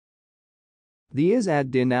The Izz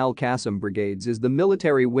ad-Din al-Qassam Brigades is the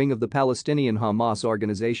military wing of the Palestinian Hamas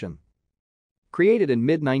organization. Created in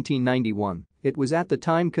mid-1991, it was at the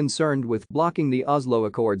time concerned with blocking the Oslo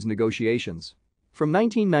Accords negotiations. From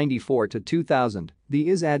 1994 to 2000, the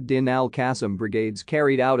Izz ad-Din al-Qassam Brigades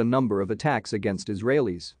carried out a number of attacks against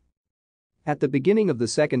Israelis. At the beginning of the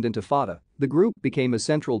Second Intifada, the group became a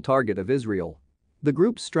central target of Israel. The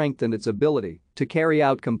group's strength and its ability to carry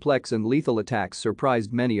out complex and lethal attacks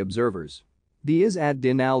surprised many observers. The Izz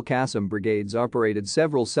ad-Din al-Qassam Brigades operated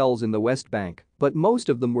several cells in the West Bank, but most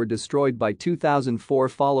of them were destroyed by 2004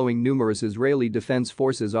 following numerous Israeli Defense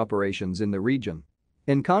Forces operations in the region.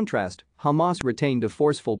 In contrast, Hamas retained a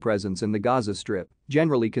forceful presence in the Gaza Strip,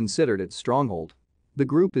 generally considered its stronghold. The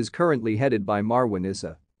group is currently headed by Marwan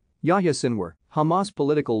Issa. Yahya Sinwar, Hamas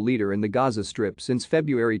political leader in the Gaza Strip since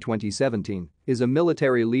February 2017, is a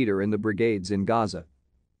military leader in the brigades in Gaza.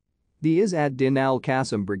 The Izz ad-Din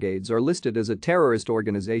al-Qassam Brigades are listed as a terrorist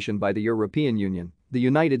organization by the European Union, the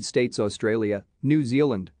United States, Australia, New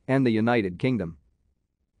Zealand, and the United Kingdom.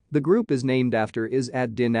 The group is named after Izz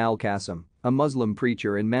ad-Din al-Qassam, a Muslim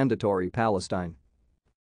preacher in Mandatory Palestine.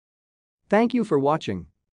 Thank you for watching.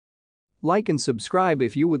 Like and subscribe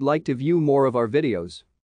if you would like to view more of our videos.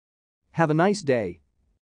 Have a nice day.